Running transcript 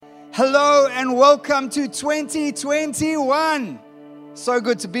Hello and welcome to 2021. So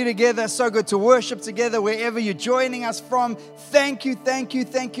good to be together, so good to worship together wherever you're joining us from. Thank you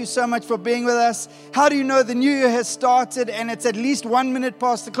so much for being with us. How do you know the new year has started and it's at least 1 minute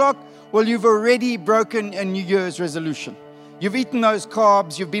past the clock? Well, you've already broken a New Year's resolution. You've eaten those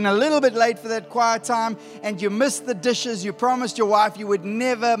carbs, you've been a little bit late for that quiet time, and you missed the dishes you promised your wife you would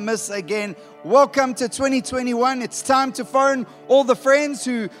never miss again. Welcome to 2021. It's time to phone all the friends,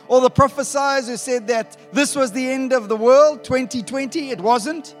 all the prophesiers who said that this was the end of the world, 2020. It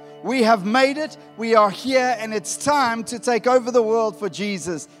wasn't. We have made it. We are here, and it's time to take over the world for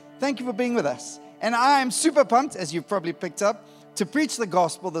Jesus. Thank you for being with us. And I am super pumped, as you've probably picked up, to preach the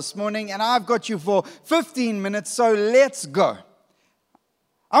gospel this morning, and I've got you for 15 minutes, so let's go.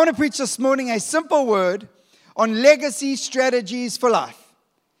 I want to preach this morning a simple word on legacy strategies for life.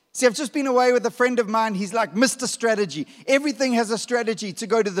 See, I've just been away with a friend of mine. He's like Mr. Strategy. Everything has a strategy. To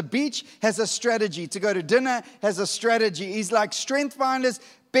go to the beach has a strategy. To go to dinner has a strategy. He's like Strength Finders,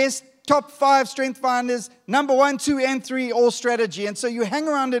 best top 5 Strength Finders, number 1, 2, and 3, all strategy. And so you hang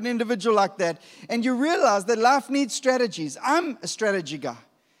around an individual like that, and you realize that life needs strategies. I'm a strategy guy.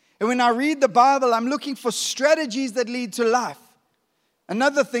 And when I read the Bible, I'm looking for strategies that lead to life.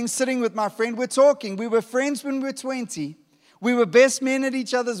 Another thing, sitting with my friend, we're talking. We were friends when we were 20. We were best men at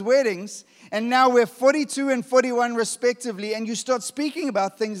each other's weddings, and now we're 42 and 41 respectively, and you start speaking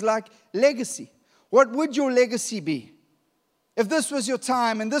about things like legacy. What would your legacy be? If this was your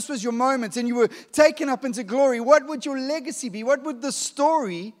time and this was your moment and you were taken up into glory, what would your legacy be? What would the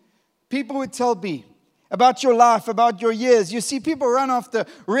story people would tell be about your life, about your years? You see people run after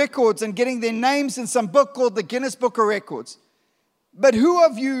records and getting their names in some book called the Guinness Book of Records. But who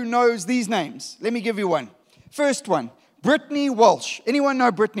of you knows these names? Let me give you one. First one, Brittany Walsh. Anyone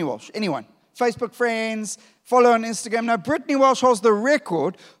know Brittany Walsh? Anyone? Facebook friends, follow on Instagram. Now, Brittany Walsh holds the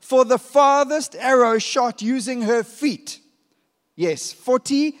record for the farthest arrow shot using her feet. Yes,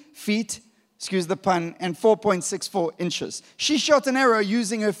 40 feet, excuse the pun, and 4.64 inches. She shot an arrow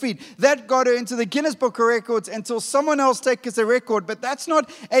using her feet. That got her into the Guinness Book of Records until someone else takes a record, but that's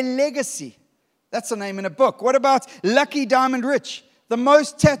not a legacy. That's a name in a book. What about Lucky Diamond Rich, the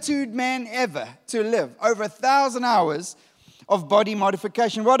most tattooed man ever to live, over 1,000 hours of body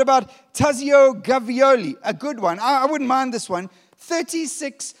modification? What about Tazio Gavioli, a good one? I wouldn't mind this one.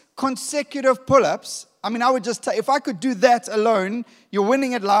 36 consecutive pull-ups. I mean, I would just if I could do that alone, you're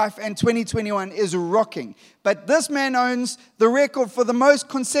winning at life, and 2021 is rocking. But this man owns the record for the most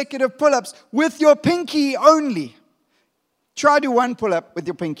consecutive pull-ups with your pinky only. Try do one pull-up with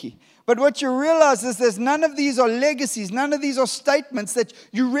your pinky. But what you realize is there's none of these are legacies. None of these are statements that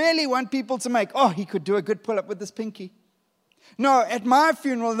you really want people to make. Oh, he could do a good pull-up with his pinky. No, at my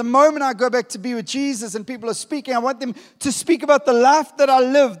funeral, the moment I go back to be with Jesus and people are speaking, I want them to speak about the life that I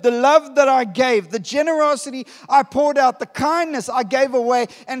lived, the love that I gave, the generosity I poured out, the kindness I gave away,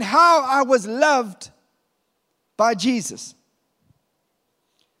 and how I was loved by Jesus.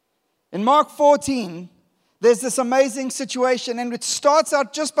 In Mark 14, there's this amazing situation, and it starts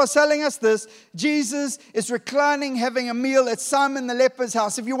out just by telling us this. Jesus is reclining, having a meal at Simon the leper's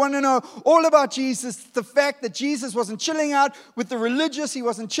house. If you want to know all about Jesus, the fact that Jesus wasn't chilling out with the religious, he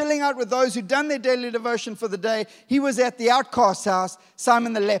wasn't chilling out with those who'd done their daily devotion for the day. He was at the outcast's house,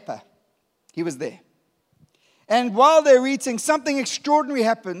 Simon the leper. He was there. And while they're eating, something extraordinary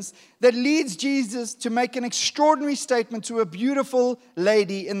happens that leads Jesus to make an extraordinary statement to a beautiful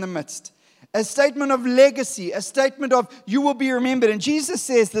lady in the midst. A statement of legacy, a statement of you will be remembered. And Jesus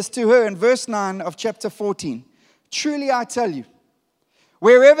says this to her in verse 9 of chapter 14. Truly I tell you,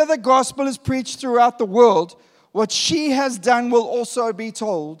 wherever the gospel is preached throughout the world, what she has done will also be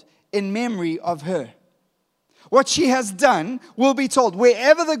told in memory of her. What she has done will be told.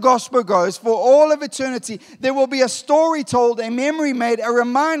 Wherever the gospel goes, for all of eternity, there will be a story told, a memory made, a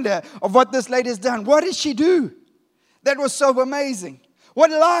reminder of what this lady has done. What did she do? That was so amazing. What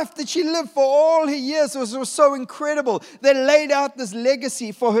life did she live for all her years? It was so incredible. They laid out this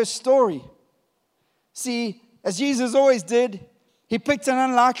legacy for her story. See, as Jesus always did, he picked an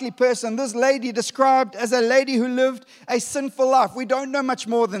unlikely person. This lady described as a lady who lived a sinful life. We don't know much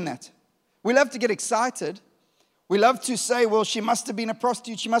more than that. We love to get excited. We love to say, well, she must have been a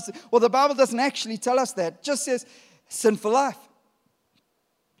prostitute. Well, the Bible doesn't actually tell us that. It just says sinful life.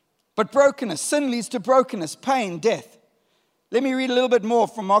 But brokenness, sin leads to brokenness, pain, death. Let me read a little bit more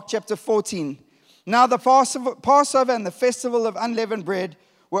from Mark chapter 14. Now the Passover and the festival of unleavened bread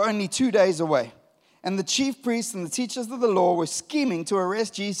were only 2 days away. And the chief priests and the teachers of the law were scheming to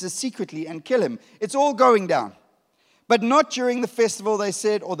arrest Jesus secretly and kill him. It's all going down. But not during the festival, they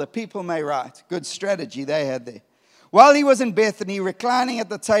said, or the people may riot. Good strategy they had there. While he was in Bethany, reclining at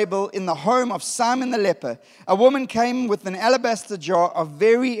the table in the home of Simon the leper, a woman came with an alabaster jar of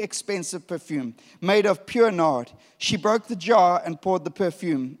very expensive perfume made of pure nard. She broke the jar and poured the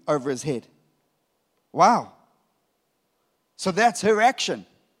perfume over his head. Wow. So that's her action.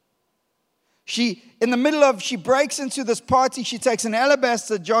 She breaks into this party. She takes an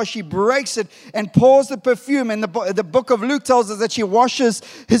alabaster jar, she breaks it and pours the perfume. And the book of Luke tells us that she washes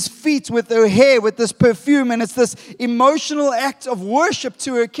his feet with her hair with this perfume. And it's this emotional act of worship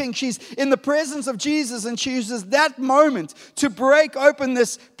to her king. She's in the presence of Jesus and she uses that moment to break open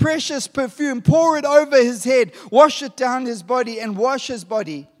this precious perfume, pour it over his head, wash it down his body, and wash his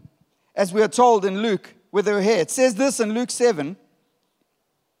body, as we are told in Luke, with her hair. It says this in Luke 7.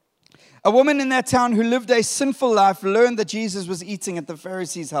 A woman in that town who lived a sinful life learned that Jesus was eating at the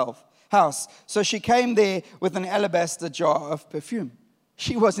Pharisee's house. So she came there with an alabaster jar of perfume.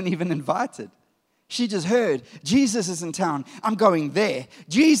 She wasn't even invited. She just heard, Jesus is in town. I'm going there.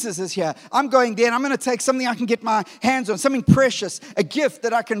 Jesus is here. I'm going there, and I'm going to take something I can get my hands on, something precious, a gift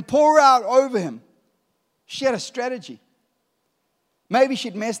that I can pour out over him. She had a strategy. Maybe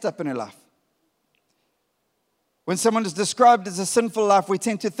she'd messed up in her life. When someone is described as a sinful life, we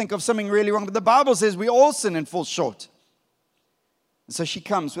tend to think of something really wrong. But the Bible says we all sin and fall short. And so she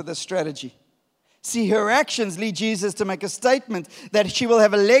comes with a strategy. See, her actions lead Jesus to make a statement that she will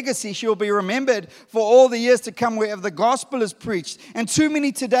have a legacy. She will be remembered for all the years to come wherever the gospel is preached. And too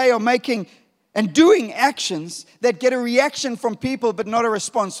many today are making and doing actions that get a reaction from people but not a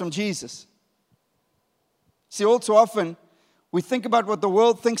response from Jesus. See, all too often, we think about what the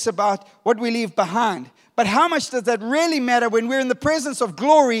world thinks about what we leave behind. But how much does that really matter when we're in the presence of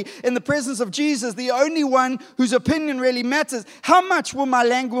glory, in the presence of Jesus, the only one whose opinion really matters? How much will my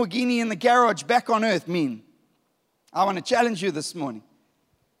Lamborghini in the garage back on earth mean? I want to challenge you this morning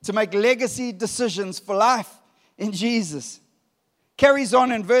to make legacy decisions for life in Jesus. Carries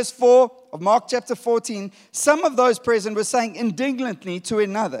on in verse 4 of Mark chapter 14. Some of those present were saying indignantly to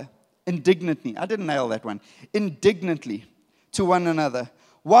another. Indignantly. I didn't nail that one. Indignantly to one another.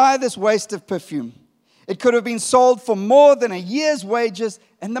 Why this waste of perfume? It could have been sold for more than a year's wages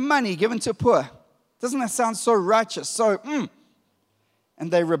and the money given to poor. Doesn't that sound so righteous? And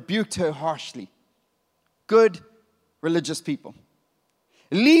they rebuked her harshly. Good religious people.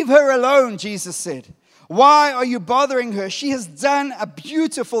 Leave her alone, Jesus said. Why are you bothering her? She has done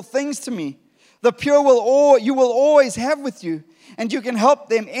beautiful things to me. The pure you will always have with you, and you can help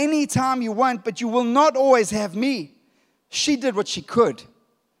them anytime you want, but you will not always have me. She did what she could.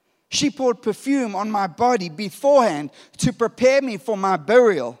 She poured perfume on my body beforehand to prepare me for my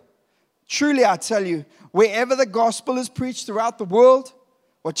burial. Truly, I tell you, wherever the gospel is preached throughout the world,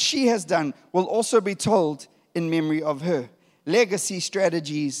 what she has done will also be told in memory of her. Legacy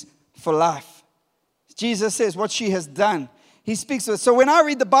strategies for life. Jesus says what she has done. He speaks of it. So when I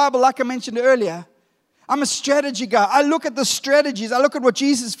read the Bible, like I mentioned earlier, I'm a strategy guy. I look at the strategies. I look at what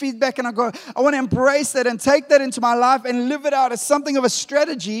Jesus feeds back and I go, I want to embrace that and take that into my life and live it out as something of a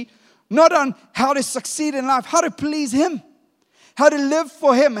strategy, not on how to succeed in life, how to please Him, how to live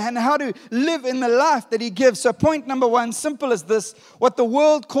for Him, and how to live in the life that He gives. So point number one, simple as this: what the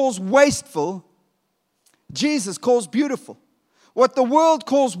world calls wasteful, Jesus calls beautiful. What the world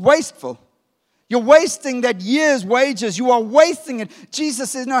calls wasteful, you're wasting that year's wages. You are wasting it.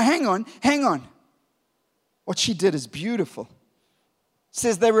 Jesus says, no, hang on. What she did is beautiful. It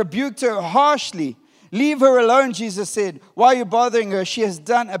says they rebuked her harshly. Leave her alone, Jesus said. Why are you bothering her? She has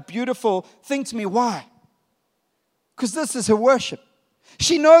done a beautiful thing to me. Why? Because this is her worship.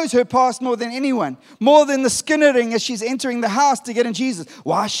 She knows her past more than anyone, more than the skinnering as she's entering the house to get in Jesus.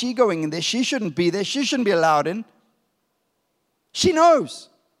 Why is she going in there? She shouldn't be there. She shouldn't be allowed in. She knows.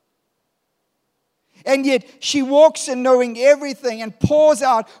 And yet she walks in knowing everything and pours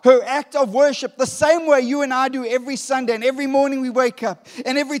out her act of worship the same way you and I do every Sunday and every morning we wake up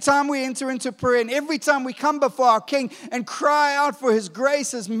and every time we enter into prayer and every time we come before our King and cry out for His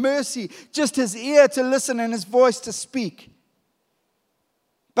grace, His mercy, just His ear to listen and His voice to speak.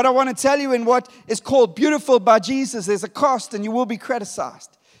 But I want to tell you, in what is called beautiful by Jesus, there's a cost and you will be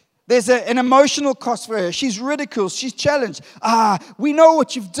criticized. There's an emotional cost for her. She's ridiculed. She's challenged. We know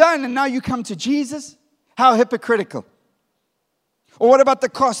what you've done, and now you come to Jesus? How hypocritical. Or what about the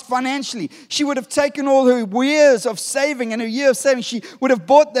cost financially? She would have taken all her years of saving, and her year of saving, she would have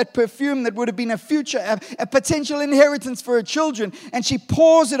bought that perfume that would have been a potential inheritance for her children, and she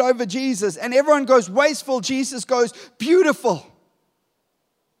pours it over Jesus, and everyone goes wasteful. Jesus goes beautiful.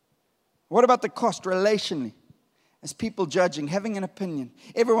 What about the cost relationally? As people judging, having an opinion,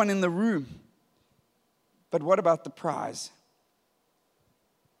 everyone in the room. But what about the prize?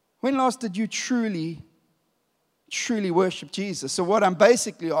 When last did you truly truly worship Jesus. So what I'm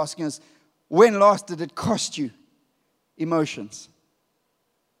basically asking is, when last did it cost you emotions,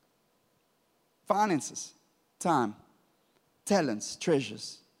 finances, time, talents,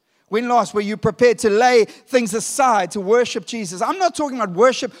 treasures? When last were you prepared to lay things aside to worship Jesus? I'm not talking about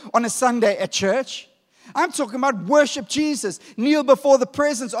worship on a Sunday at church. I'm talking about worship Jesus. Kneel before the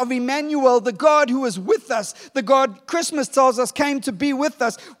presence of Emmanuel, the God who is with us. The God Christmas tells us came to be with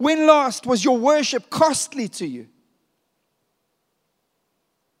us. When last was your worship costly to you?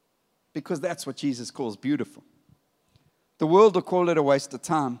 Because that's what Jesus calls beautiful. The world will call it a waste of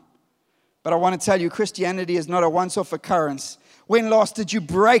time. But I want to tell you, Christianity is not a once-off occurrence. When last did you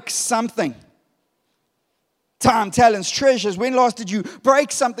break something? Time, talents, treasures. When last did you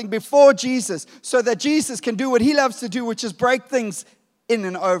break something before Jesus so that Jesus can do what he loves to do, which is break things in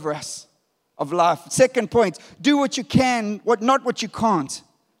and over us of life? Second point, do what you can, not what you can't.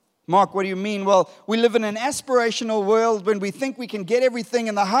 Mark, what do you mean? Well, we live in an aspirational world when we think we can get everything,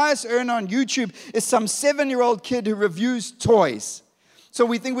 and the highest earner on YouTube is some 7-year-old kid who reviews toys. So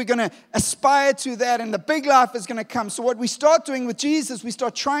we think we're going to aspire to that, and the big life is going to come. So what we start doing with Jesus, we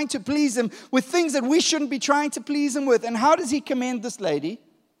start trying to please him with things that we shouldn't be trying to please him with. And how does he commend this lady?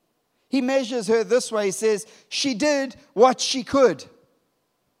 He measures her this way. He says, she did what she could.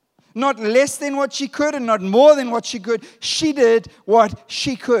 Not less than what she could and not more than what she could. She did what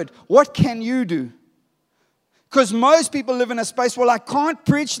she could. What can you do? Because most people live in a space, well, I can't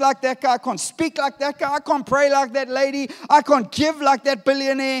preach like that guy. I can't speak like that guy. I can't pray like that lady. I can't give like that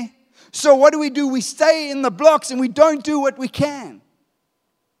billionaire. So what do? We stay in the blocks and we don't do what we can.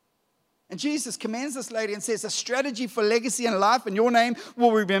 And Jesus commends this lady and says, a strategy for legacy and life, and your name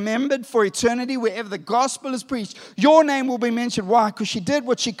will be remembered for eternity wherever the gospel is preached. Your name will be mentioned. Why? Because she did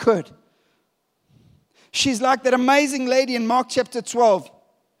what she could. She's like that amazing lady in Mark chapter 12,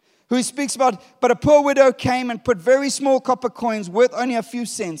 who speaks about, but a poor widow came and put very small copper coins worth only a few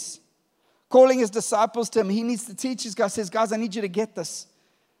cents. Calling his disciples to him, he needs to teach his guys, says, guys, I need you to get this.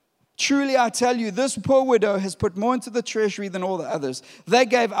 Truly, I tell you, this poor widow has put more into the treasury than all the others. They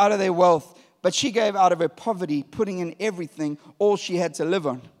gave out of their wealth, but she gave out of her poverty, putting in everything, all she had to live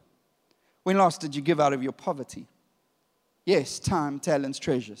on. When last did you give out of your poverty? Yes, time, talents,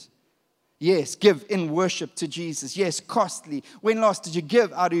 treasures. Yes, give in worship to Jesus. Yes, costly. When last did you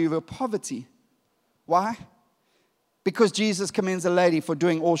give out of your poverty? Why? Because Jesus commends a lady for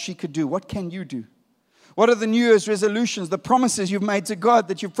doing all she could do. What can you do? What are the New Year's resolutions, the promises you've made to God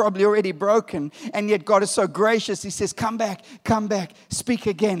that you've probably already broken, and yet God is so gracious, he says, come back, speak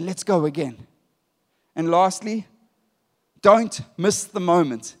again, let's go again. And lastly, don't miss the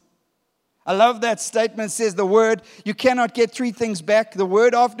moment. I love that statement. It says the word, you cannot get 3 things back. The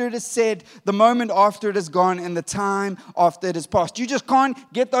word after it is said, the moment after it is gone, and the time after it is past. You just can't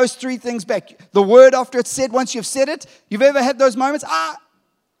get those 3 things back. The word after it's said, once you've said it, you've ever had those moments?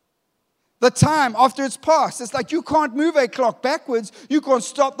 The time after it's passed. It's like you can't move a clock backwards. You can't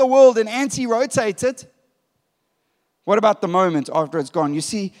stop the world and anti-rotate it. What about the moment after it's gone? You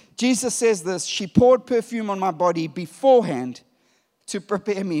see, Jesus says this, she poured perfume on my body beforehand to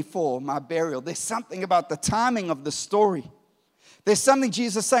prepare me for my burial. There's something about the timing of the story. There's something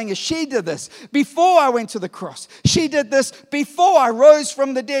Jesus is saying is she did this before I went to the cross. She did this before I rose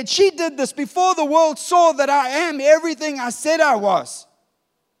from the dead. She did this before the world saw that I am everything I said I was.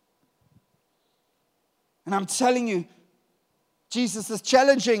 And I'm telling you, Jesus is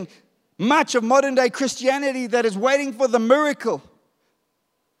challenging much of modern day Christianity that is waiting for the miracle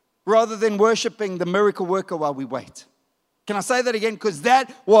rather than worshiping the miracle worker while we wait. Can I say that again? Because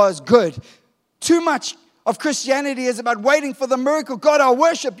that was good. Too much of Christianity is about waiting for the miracle. God, I'll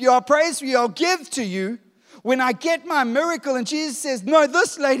worship you, I'll praise you, I'll give to you when I get my miracle. And Jesus says, no,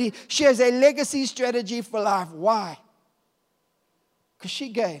 this lady, she has a legacy strategy for life. Why? Because she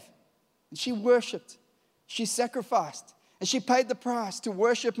gave and she worshiped. She sacrificed and she paid the price to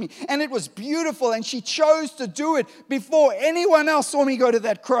worship me. And it was beautiful, and she chose to do it before anyone else saw me go to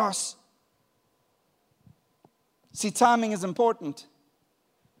that cross. See, timing is important.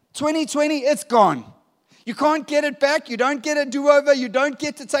 2020, it's gone. You can't get it back. You don't get a do-over. You don't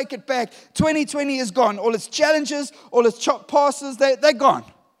get to take it back. 2020 is gone. All its challenges, all its passes, they're gone.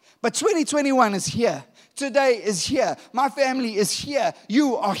 But 2021 is here. Today is here. My family is here.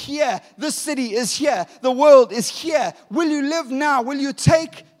 You are here. This city is here. The world is here. Will you live now? Will you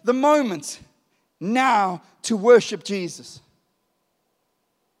take the moment now to worship Jesus?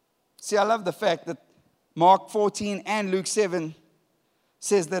 See, I love the fact that Mark 14 and Luke 7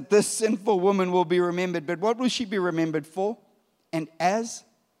 says that this sinful woman will be remembered. But what will she be remembered for? And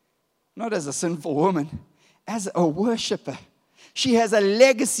not as a sinful woman, as a worshiper. She has a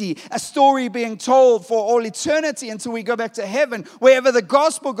legacy, a story being told for all eternity until we go back to heaven. Wherever the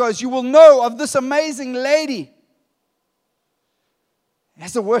gospel goes, you will know of this amazing lady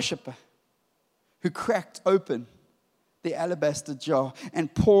as a worshiper who cracked open the alabaster jar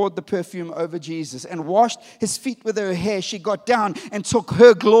and poured the perfume over Jesus and washed his feet with her hair. She got down and took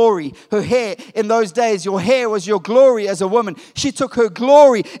her glory, her hair. In those days, your hair was your glory as a woman. She took her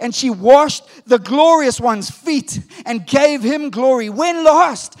glory and she washed the glorious one's feet and gave him glory. When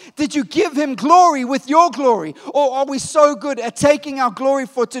last did you give him glory with your glory? Or are we so good at taking our glory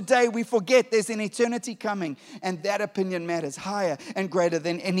for today, we forget there's an eternity coming, and that opinion matters higher and greater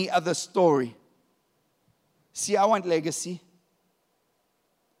than any other story? See, I want legacy.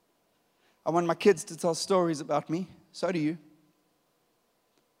 I want my kids to tell stories about me. So do you.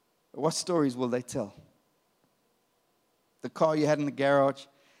 But what stories will they tell? The car you had in the garage,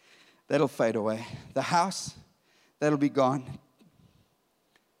 that'll fade away. The house, that'll be gone.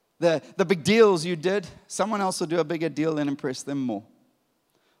 The big deals you did, someone else will do a bigger deal and impress them more.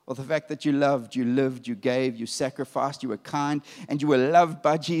 Or the fact that you loved, you lived, you gave, you sacrificed, you were kind, and you were loved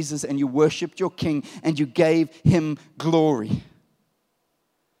by Jesus, and you worshiped your King, and you gave him glory.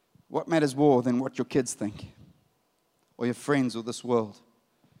 What matters more than what your kids think? Or your friends or this world?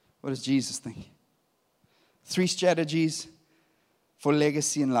 What does Jesus think? 3 strategies for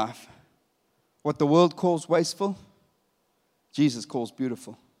legacy in life. What the world calls wasteful, Jesus calls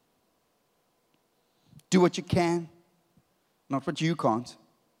beautiful. Do what you can, not what you can't.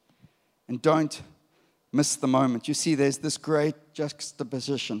 And don't miss the moment. You see, there's this great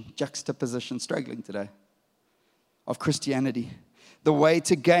juxtaposition, struggling today, of Christianity. The way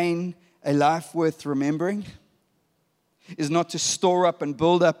to gain a life worth remembering is not to store up and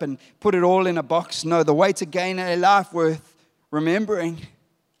build up and put it all in a box. No, the way to gain a life worth remembering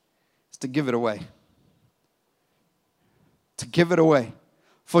is to give it away. To give it away.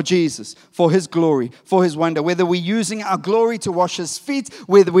 For Jesus, for his glory, for his wonder. Whether we're using our glory to wash his feet,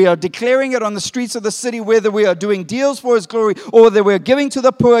 whether we are declaring it on the streets of the city, whether we are doing deals for his glory, or whether we're giving to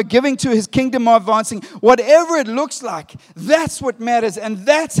the poor, giving to his kingdom advancing, whatever it looks like, that's what matters. And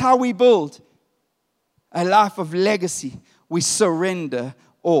that's how we build a life of legacy. We surrender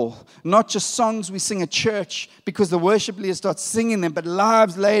all. Not just songs we sing at church because the worship leader starts singing them, but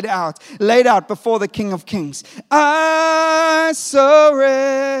lives laid out before the King of Kings. I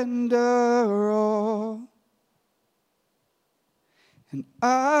surrender all. And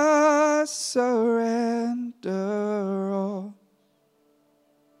I surrender all.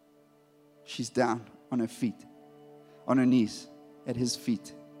 She's down on her feet, on her knees, at his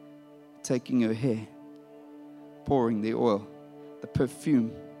feet, taking her hair, pouring the oil, the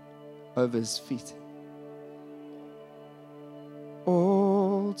perfume over his feet.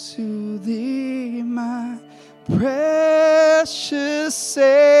 All to thee, my precious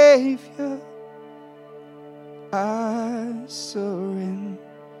Savior, I surrender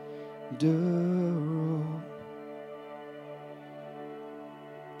all.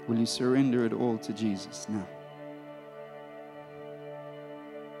 Will you surrender it all to Jesus now?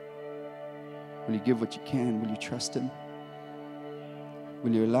 Will you give what you can? Will you trust him?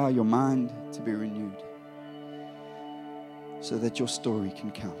 Will you allow your mind to be renewed so that your story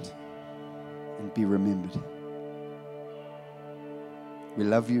can count and be remembered? We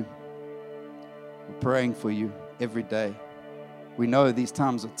love you. We're praying for you every day. We know these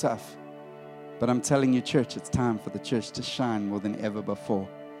times are tough, but I'm telling you, church, it's time for the church to shine more than ever before.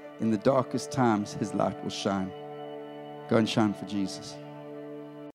 In the darkest times, his light will shine. Go and shine for Jesus.